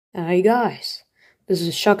Hi guys, this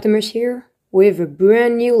is Shocktymers here with a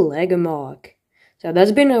brand new Lego mock. So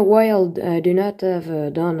that's been a while. I do not have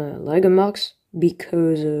done Lego mocks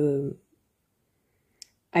because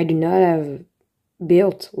I do not have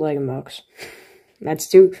built Lego mocks. That's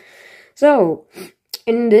true. So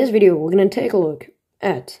in this video we're gonna take a look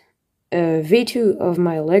at a V2 of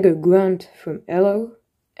my Lego Grunt from Elo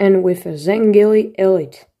and with a Zengheili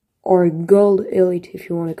Elite, or Gold Elite if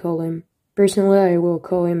you want to call him. Personally, I will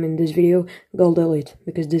call him in this video Gold Elite,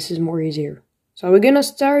 because this is more easier. So we're gonna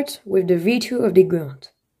start with the V2 of the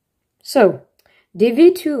Grunt. So, the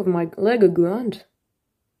V2 of my Lego Grunt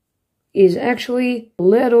is actually a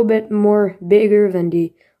little bit more bigger than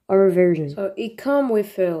the other version. So it comes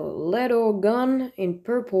with a little gun in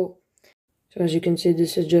purple. So as you can see,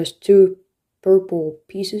 this is just two purple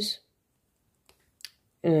pieces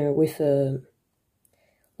with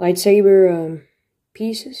lightsaber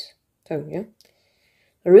pieces. So yeah,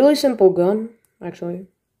 a really simple gun, actually.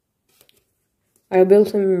 I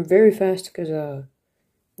built him very fast because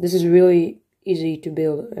this is really easy to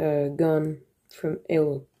build a gun from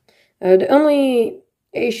Elo. The only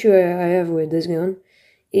issue I have with this gun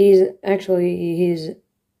is actually he's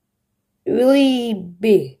really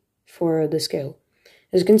big for the scale.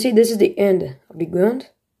 As you can see, this is the end of the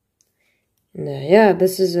Grunt. And yeah,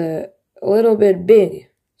 this is a little bit big,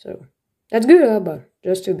 so that's good, but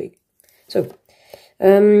just too big. So,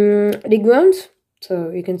 the Grunt,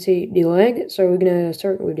 so you can see the leg, so we're gonna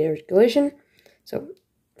start with the articulation. So,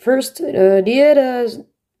 first, the head has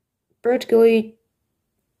practically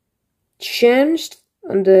changed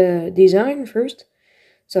on the design first.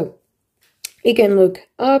 So, it can look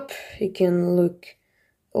up, it can look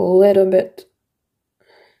a little bit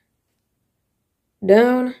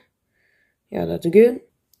down. Yeah, that's good.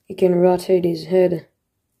 He can rotate his head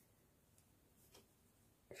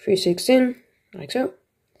 316, like so.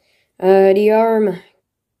 The arm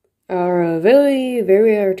are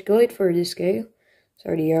very articulate for this scale.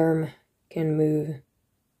 So the arm can move.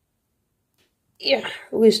 Yeah,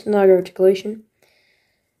 at least not articulation.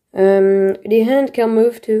 The hand can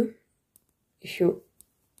move too. If you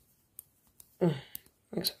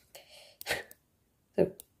like so.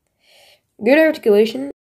 So good articulation.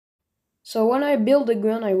 So when I built the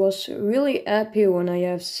gun, I was really happy when I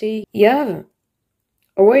have seen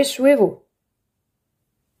away swivel.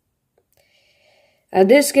 At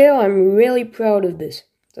this scale, I'm really proud of this.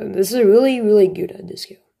 So this is really good at this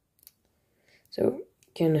scale. So you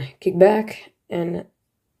can kick back and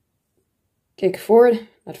kick forward,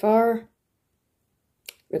 not far.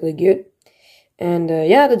 Really good. And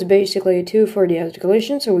yeah, that's basically two for the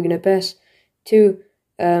articulation. So we're gonna pass to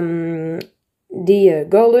the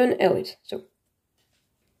Golden Elite. So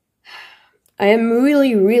I am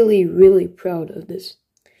really proud of this.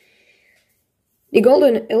 The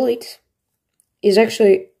Golden Elite is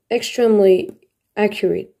actually extremely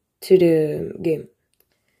accurate to the game.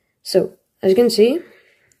 So, as you can see,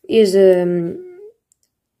 is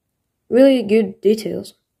really good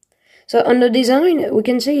details. So on the design, we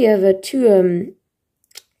can see you have two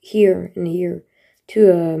here and here,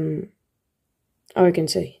 two how I can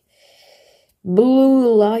say,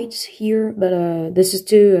 blue lights here, but this is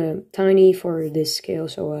too tiny for this scale,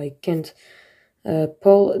 so I can't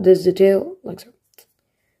pull this detail like so.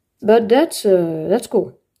 But that's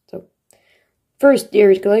cool. So first, the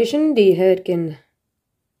articulation. The head can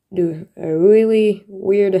do a really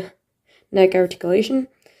weird neck articulation.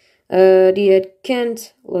 The head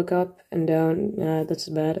can't look up and down. That's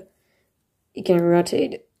bad. It can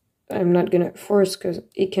rotate. I'm not gonna force because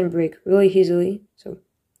it can break really easily. So,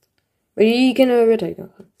 but you can rotate.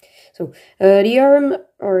 So the arm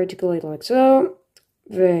articulate like so.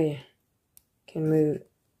 They can move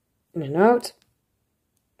in and out.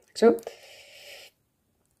 So,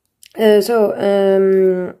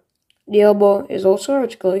 the elbow is also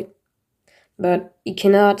articulate, but you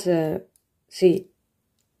cannot do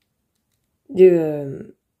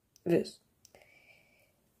this.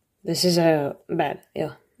 This is bad,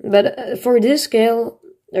 yeah. But for this scale,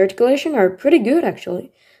 the articulation are pretty good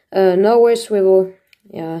actually. No way swivel,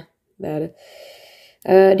 yeah, bad.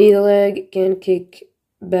 The leg can kick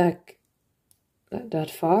back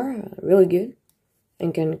that far, really good.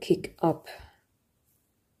 And can kick up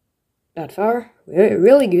that far,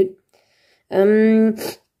 really good. I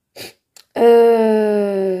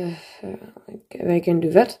can do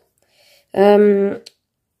that.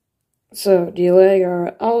 So the leg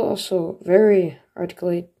are also very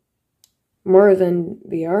articulate, more than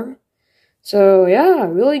the arm. So yeah,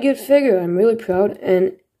 really good figure. I'm really proud.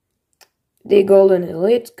 And the Golden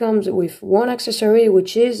Elite comes with one accessory,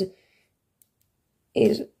 which is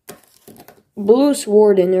blue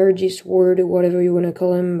sword, energy sword, whatever you want to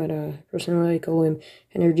call him, but personally I call him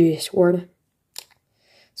energy sword.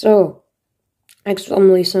 So,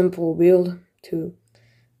 extremely simple build too.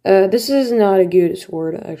 This is not a good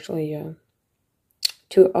sword, actually,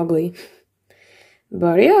 too ugly.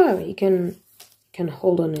 But yeah, he can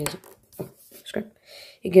hold on his, oh, scrap.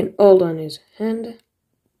 He can hold on his hand,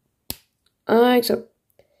 like so.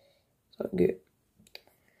 So good.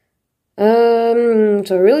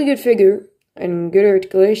 So really good figure, and good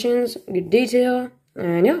articulations, good detail,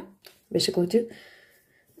 and yeah, basically too.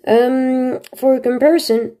 For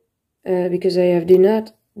comparison, because I did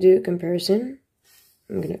not do comparison,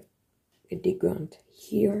 I'm gonna get the Grunt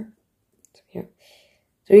here. So, yeah.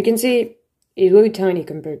 So you can see it's really tiny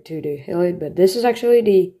compared to the Elite, but this is actually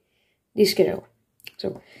the scale.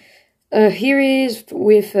 So here he is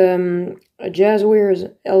with a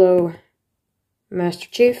Jazzwares Hello Master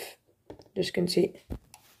Chief. Just can see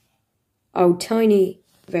how tiny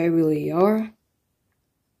they really are.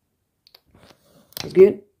 It's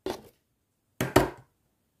good.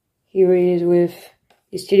 Here he is with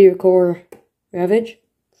the Studio Core Ravage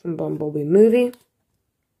from Bumblebee movie.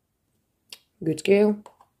 Good scale.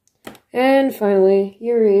 And finally,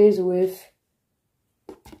 here he is with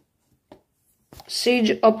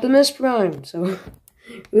Siege Optimus Prime. So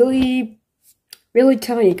really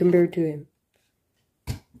tiny compared to him.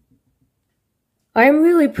 I am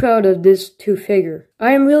really proud of this two figure.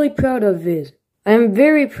 I am really proud of this. I am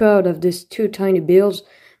very proud of these two tiny builds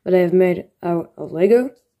that I have made out of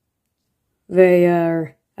Lego. They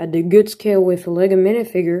are at the good scale with a Lego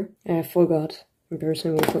minifigure. I forgot.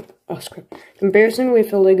 Comparison with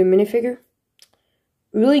a Lego minifigure.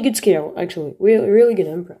 Really good scale, actually. Really good.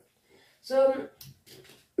 I'm proud. So,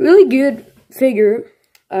 really good figure.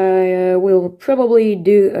 I will probably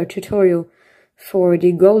do a tutorial for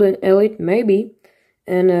the Golden Elite, maybe.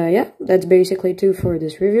 And yeah, that's basically it for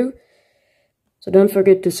this review. So don't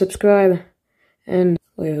forget to subscribe and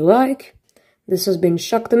leave a like. This has been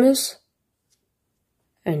Shocktimus,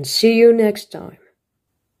 and see you next time.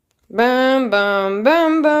 Bam bam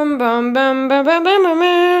bam bam bam bam bam bam bam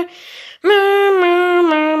bam.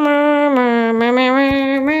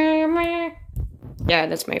 Yeah,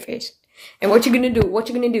 that's my face. And what you gonna do? What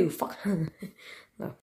you gonna do? Fuck. No.